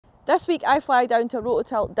This week I fly down to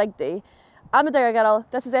Rototilt dig day. I'm the digger girl,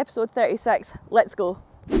 this is episode 36, let's go.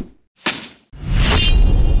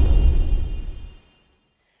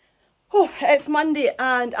 Oh, it's Monday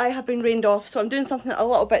and I have been rained off, so I'm doing something a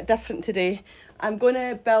little bit different today. I'm going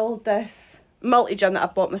to build this multi-gym that I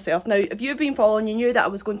bought myself. Now, if you've been following, you knew that I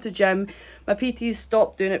was going to the gym. My PT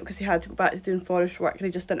stopped doing it because he had to go back to doing forest work and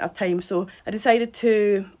he just didn't have time. So I decided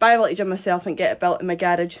to buy a multi-gym myself and get it built in my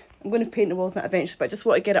garage. I'm going to paint the walls in it eventually, but I just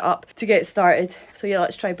want to get it up to get started. So yeah,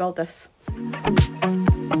 let's try build this.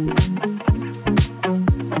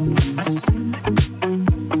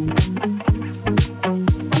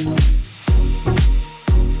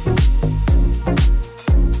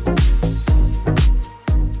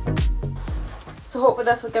 Hopefully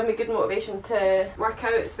this will give me good motivation to work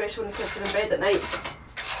out, especially when the kids are in bed at night.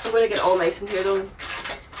 I'm going to get it all nice in here though.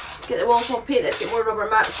 Get the walls all painted, get more rubber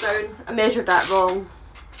mats down. I measured that wrong.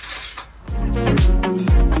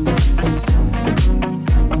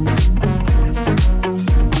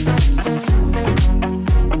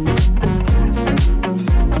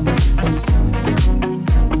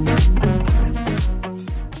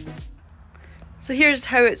 So here's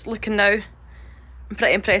how it's looking now. I'm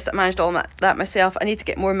pretty impressed that I managed all that myself. I need to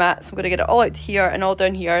get more mats. I'm going to get it all out here and all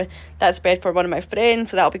down here. That's a bed for one of my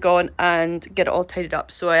friends, so that'll be gone, and get it all tidied up.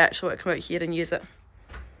 So I actually want to come out here and use it.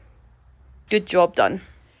 Good job done.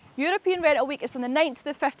 European Rental Week is from the 9th to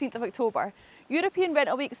the 15th of October. European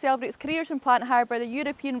Rental Week celebrates careers in plant hire by the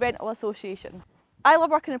European Rental Association. I love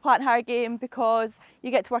working in the plant hire game because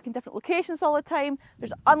you get to work in different locations all the time,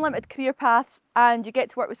 there's unlimited career paths, and you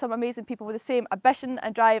get to work with some amazing people with the same ambition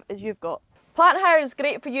and drive as you've got. Plant hire is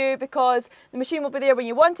great for you because the machine will be there when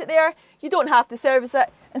you want it there, you don't have to service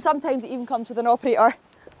it, and sometimes it even comes with an operator,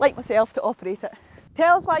 like myself, to operate it.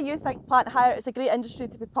 Tell us why you think plant hire is a great industry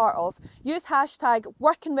to be part of. Use hashtag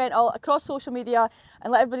 #WorkInRental across social media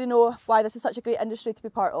and let everybody know why this is such a great industry to be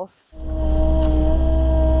part of.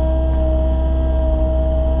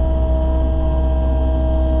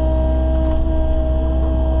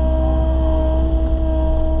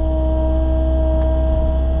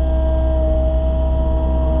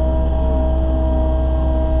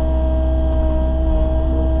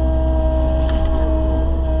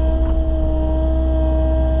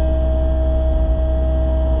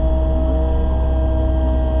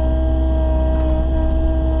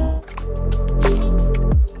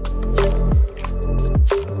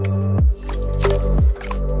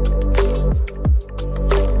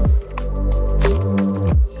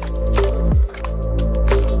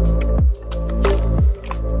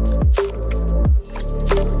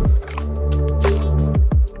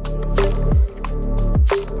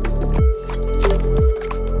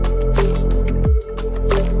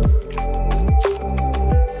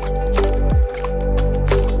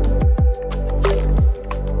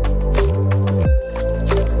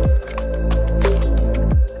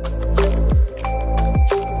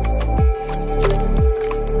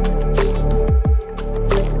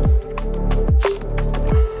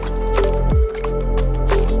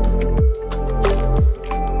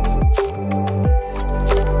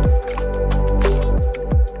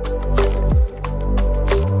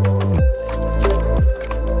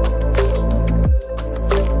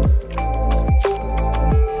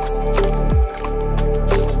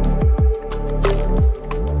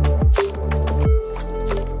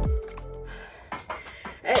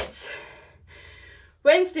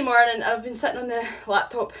 Wednesday morning and I've been sitting on the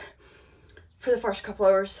laptop for the first couple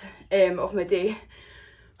hours of my day.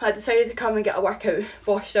 I decided to come and get a workout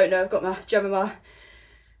washed out now. I've got my gym in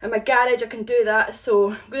my garage, I can do that,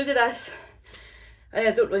 so I'm going to do this and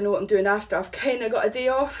I don't really know what I'm doing after. I've kind of got a day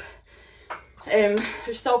off.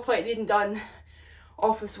 There's still plenty needing done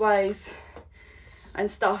office wise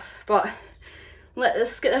and stuff, but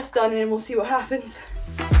let's get this done and then we'll see what happens.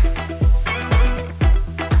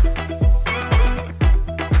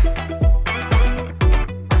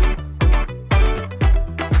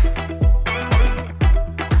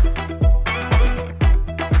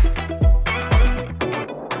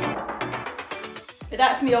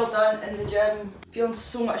 That's me all done in the gym, feeling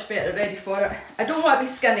so much better, ready for it. I don't want to be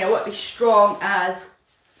skinny, I want to be strong as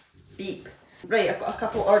beep. Right, I've got a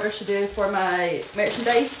couple orders to do for my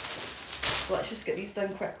merchandise, so let's just get these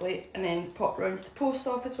done quickly and then pop round to the post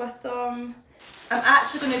office with them. I'm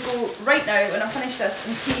actually going to go right now when I finish this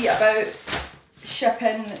and see about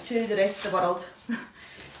shipping to the rest of the world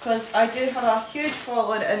because I do have a huge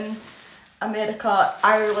following in America,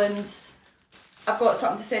 Ireland, I've got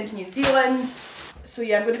something to send to New Zealand. So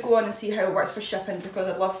yeah, I'm going to go on and see how it works for shipping because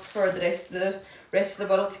I'd love for the rest of the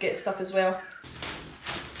world to get stuff as well.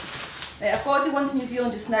 Right, I've got to do one to New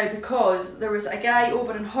Zealand just now because there was a guy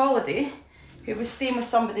over on holiday who was staying with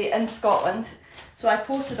somebody in Scotland. So I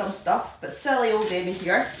posted him stuff, but silly old Amy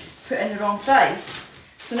here put in the wrong size.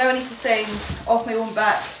 So now I need to send off my own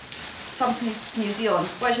back something to New Zealand,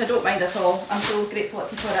 which I don't mind at all. I'm so grateful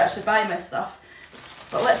that people are actually buying my stuff.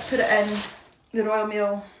 But let's put it in the Royal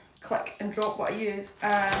Mail, click and drop what I use,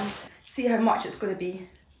 and see how much it's going to be,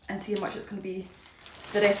 and see how much it's going to be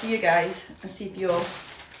the rest of you guys, and see if you'll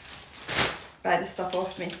buy this stuff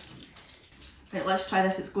off me. Right, let's try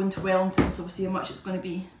this. It's going to Wellington, so we'll see how much it's going to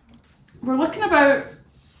be. We're looking about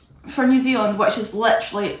for New Zealand, which is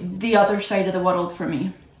literally the other side of the world for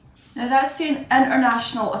me. Now that's saying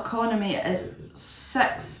international economy is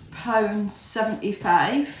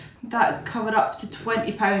 £6.75. That would cover up to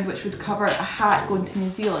 £20, which would cover a hat going to New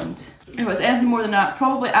Zealand. If it was anything more than that,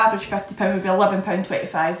 probably average £50 would be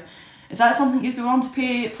 £11.25. Is that something you'd be willing to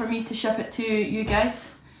pay for me to ship it to you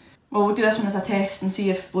guys? Well, we'll do this one as a test and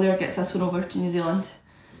see if Blair gets this one over to New Zealand.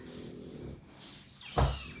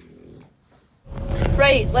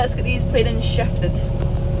 Right, let's get these planings shifted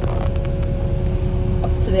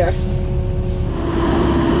up to there.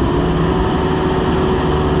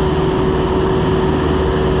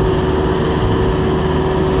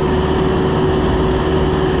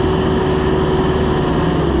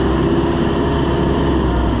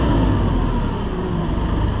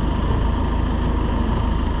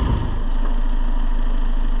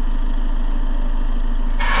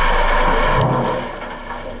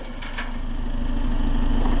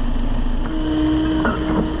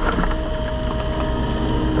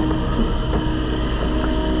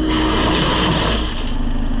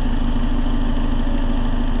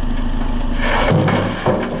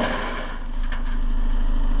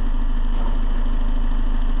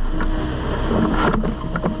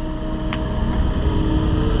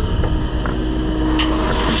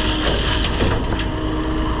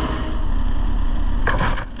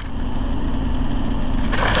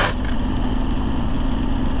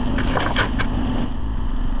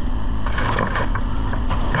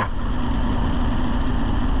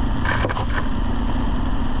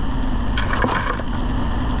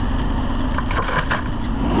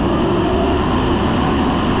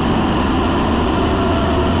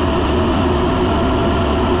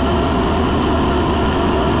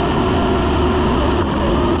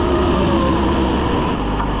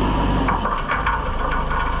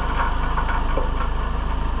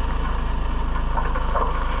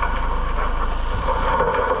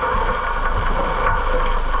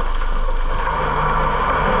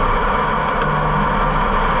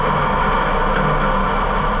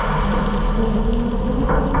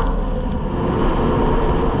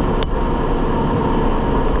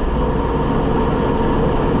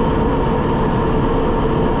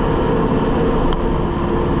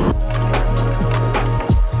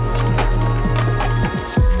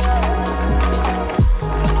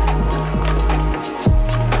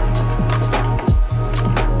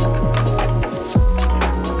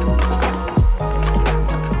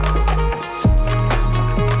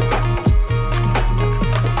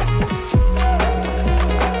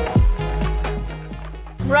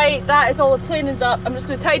 Right, that is all the planings up. I'm just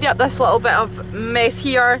going to tidy up this little bit of mess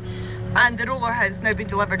here, and the roller has now been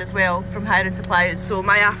delivered as well from Hiring Supplies, so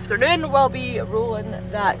my afternoon will be rolling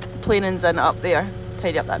that planings in up there.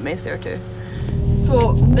 Tidy up that mess there too.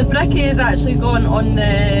 So the brickie is actually gone on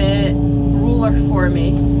the roller for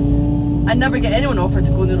me. I never get anyone offered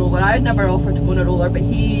to go on the roller. I would never offer to go on a roller, but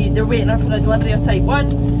they're waiting for a delivery of type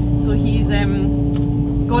 1, so he's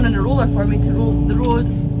gone on a roller for me to roll the road,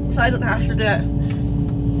 so I don't have to do it,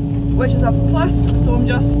 which is a plus. So I'm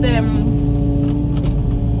just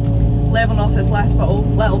leveling off this last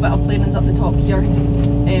little bit of planings up the top here,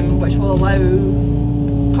 which will allow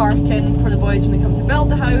parking for the boys when they come to build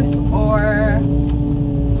the house, or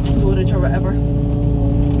storage or whatever.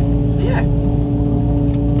 So yeah,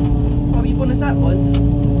 what a wee bonus that was.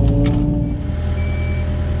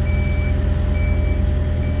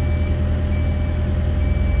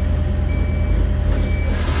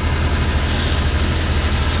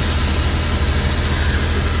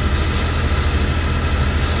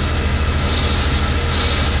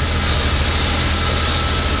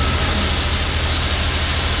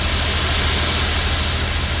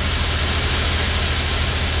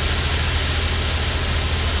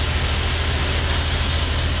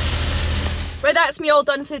 Right, that's me all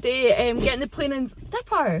done for the day. Getting the planings.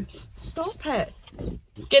 Dipper, stop it.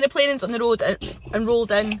 Getting the planings on the road and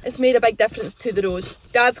rolled in. It's made a big difference to the road.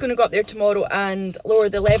 Dad's going to go up there tomorrow and lower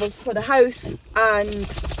the levels for the house, and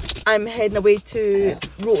I'm heading away to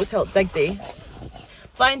Rototilt Dig Day.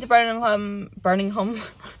 Flying to Birmingham.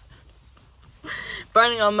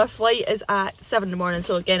 Birmingham, my flight is at 7 in the morning,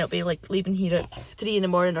 so again it'll be like leaving here at 3 in the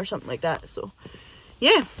morning or something like that. So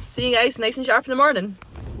yeah, see you guys nice and sharp in the morning.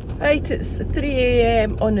 Right, it's 3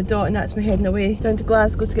 AM on the dot and that's me heading away down to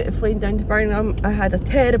Glasgow to get the plane down to Birmingham. I had a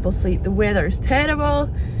terrible sleep, the weather is terrible,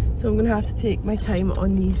 so I'm going to have to take my time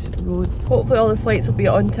on these roads. Hopefully all the flights will be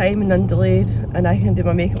on time and undelayed and I can do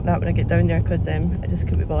my makeup and that when I get down there, because I just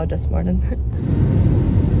couldn't be bothered this morning.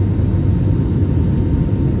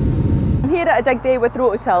 I'm here at a dig day with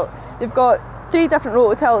Rototilt. They've got 3 different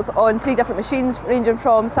Rototilts on 3 different machines ranging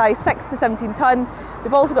from size 6 to 17 tonne.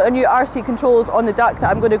 They've also got their new RC controls on the duck that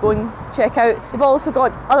I'm going to go and check out. They've also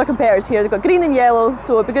got other comparators here. They've got green and yellow,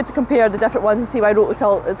 so it'd be good to compare the different ones and see why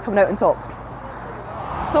Rototilt is coming out on top.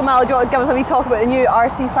 So Mal, do you want to give us a wee talk about the new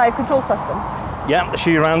RC5 control system? Yeah, I'll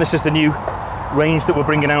show you around. This is the new range that we're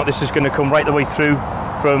bringing out. This is going to come right the way through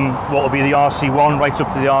from what will be the RC1 right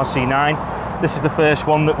up to the RC9. This is the first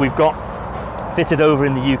one that we've got fitted over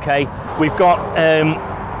in the UK. We've got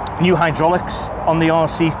new hydraulics on the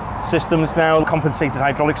RC systems now, compensated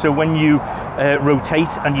hydraulics, so when you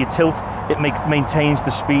rotate and you tilt, it maintains the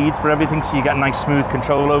speed for everything, so you get nice smooth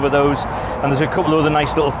control over those. And there's a couple of other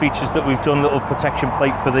nice little features that we've done, little protection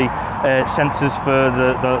plate for the sensors for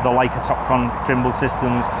the Leica Topcon Trimble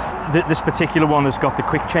systems. This particular one has got the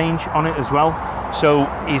quick change on it as well, so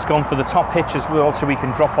he's gone for the top hitch as well, so we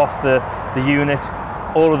can drop off the unit.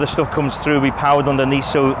 All of the stuff comes through, we powered underneath,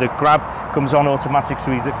 so the grab comes on automatic,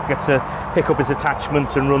 so he gets to pick up his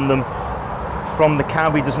attachments and run them from the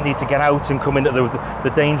cab. He doesn't need to get out and come into the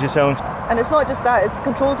danger zones. And it's not just that, its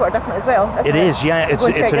controls were different as well, isn't it? It is, yeah.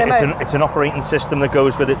 It's an operating system that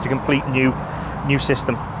goes with it. It's a complete new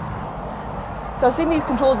system. So I've seen these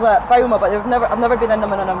controls at Bauma, but I've never been in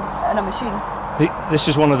them in a machine. This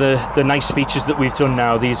is one of the nice features that we've done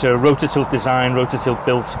now. These are Rototilt design, Rototilt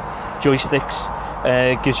built joysticks.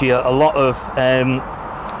 Gives you a lot of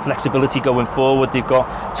flexibility going forward. They've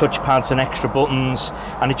got touch pads and extra buttons,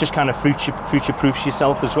 and it just kind of future-proofs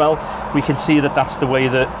yourself as well. We can see that that's the way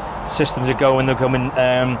that systems are going. They're coming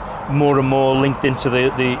more and more linked into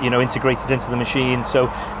the integrated into the machine.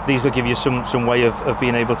 So these will give you some way of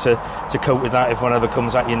being able to cope with that if one ever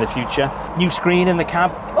comes at you in the future. New screen in the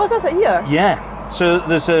cab. Oh, is that it here? Yeah. So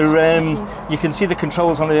there's you can see the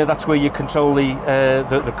controls on there. That's where you control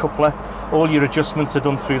the coupler. All your adjustments are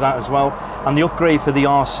done through that as well. And the upgrade for the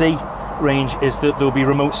RC range is that there'll be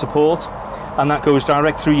remote support, and that goes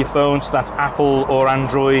direct through your phone. So that's Apple or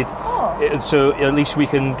Android. Oh. So at least we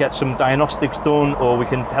can get some diagnostics done, or we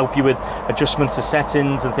can help you with adjustments of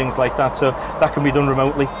settings and things like that. So that can be done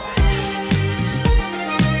remotely.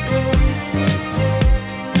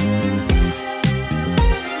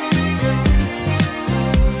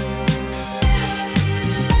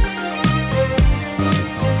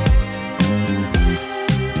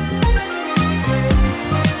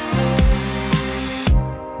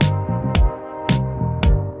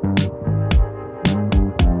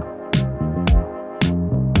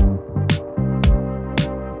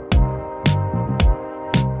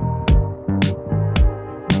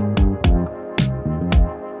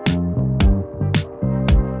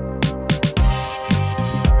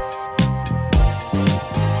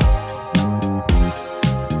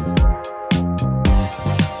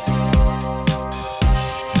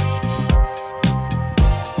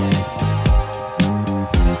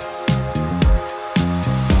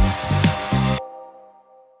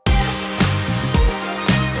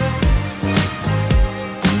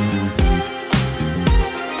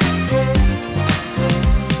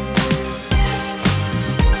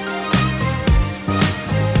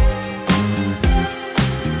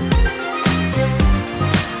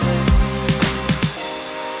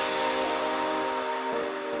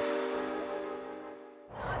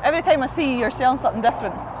 Every time I see you, you're selling something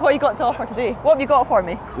different. What you got to offer today? What have you got for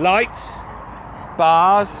me? Lights,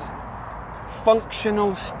 bars,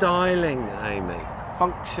 functional styling, Amy.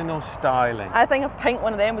 Functional styling. I think a pink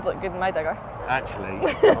one of them would look good in my digger.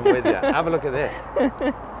 Actually, I'm with you. Have a look at this.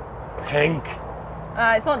 Pink.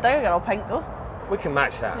 It's not digger girl pink though. We can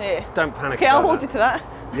match that. Yeah. Don't panic. Okay, I'll hold you to that.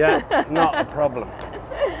 Yeah, not a problem.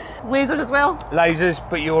 Lasers as well? Lasers,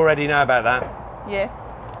 but you already know about that.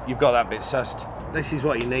 Yes. You've got that bit sussed. This is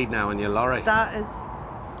what you need now on your lorry. That is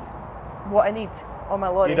what I need on my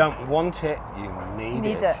lorry. You don't want it, you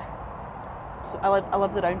need it. So I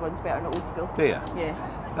love the round ones better than old school. Do you? Yeah.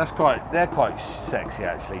 They're quite sexy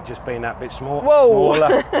actually, just being that bit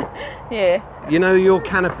smaller. Yeah. You know your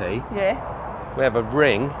canopy? Yeah. We have a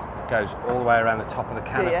ring that goes all the way around the top of the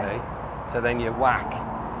canopy. So then you whack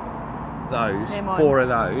those, 4 of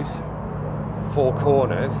those, 4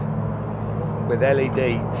 corners with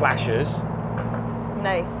LED flashers.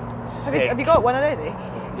 Nice. Sick. Have you got one already?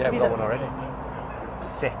 Yeah, we've got one already.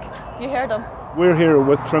 Sick. You heard him. We're here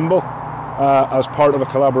with Trimble as part of a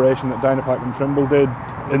collaboration that Dynapack and Trimble did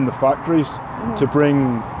in the factories to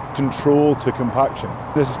bring control to compaction.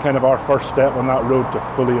 This is kind of our first step on that road to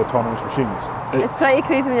fully autonomous machines. It's pretty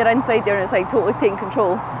crazy when you're inside there and it's like totally taking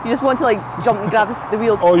control. You just want to like jump and grab the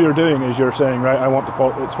wheel. All you're doing is you're saying, right, I want to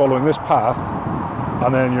follow, it's following this path,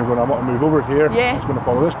 and then you're going to want to move over here. Yeah. It's going to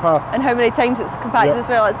follow this path. And how many times it's compacted as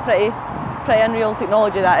well. It's pretty unreal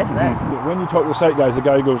technology, that, isn't it? When you talk to the site guys, the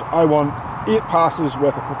guy goes, I want 8 passes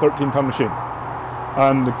with a 13-ton machine.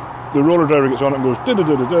 And the roller driver gets on it and goes,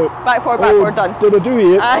 back forward, done. Did I do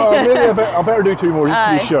 8? Maybe I better do 2 more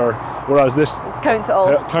just to be sure. Whereas this counts it all.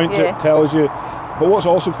 It, tells you. But what's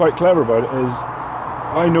also quite clever about it is,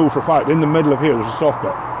 I know for a fact, in the middle of here there's a soft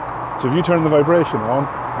bit. So if you turn the vibration on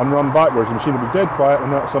and run backwards, the machine will be dead quiet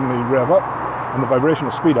and that'll suddenly rev up and the vibration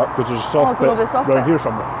will speed up because there's a soft bit around here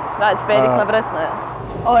somewhere. That's very clever, isn't it?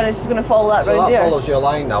 Oh, and it's just going to follow that round here. So that follows your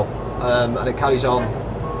line now, and it carries on.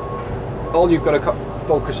 All you've got to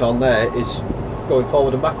focus on there is going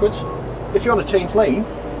forward and backwards. If you want to change lane,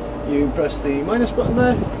 you press the minus button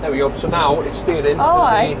there. There we go. So now it's steering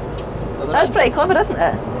to the That's pretty clever, isn't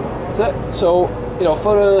it? That's it. So, you know,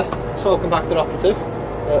 for a soil compactor operative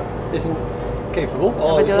that isn't capable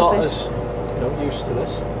or is not as used to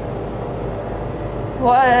this.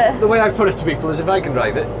 The way I put it to people is if I can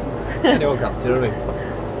drive it, anyone can. Do you know what I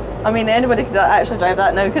mean? I mean, anybody could actually drive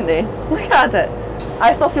that now, couldn't they? Look at it.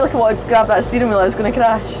 I still feel like I wanted to grab that steering wheel, I was going to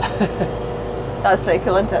crash. That's pretty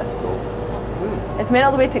cool, isn't it? It's cool. It's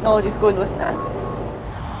mental the way technology's going, isn't it?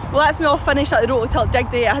 Well, that's me all finished at the Rototilt dig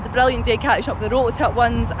day. I had a brilliant day catching up with the Rototilt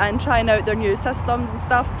ones and trying out their new systems and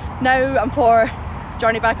stuff. Now I'm for a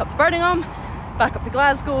journey back up to Birmingham, back up to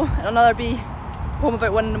Glasgow, and another be home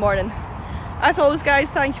about 1 in the morning. As always, guys,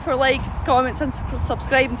 thank you for likes, comments and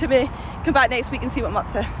subscribing to me. Come back next week and see what I'm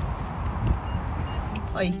up to.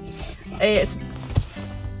 Oi.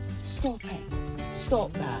 Stop it.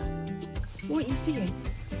 Stop that. What are you seeing?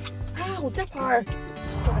 Ow, Dipper!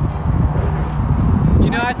 Do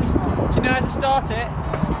you know how to start it?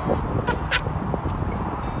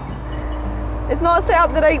 It's not set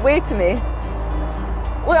up the right way to me.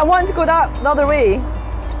 Look, I wanted to go the other way.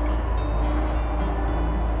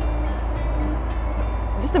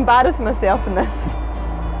 I'm just embarrassing myself in this.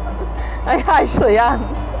 I actually am.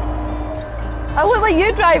 I look like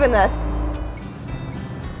you driving this.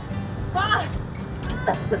 I'm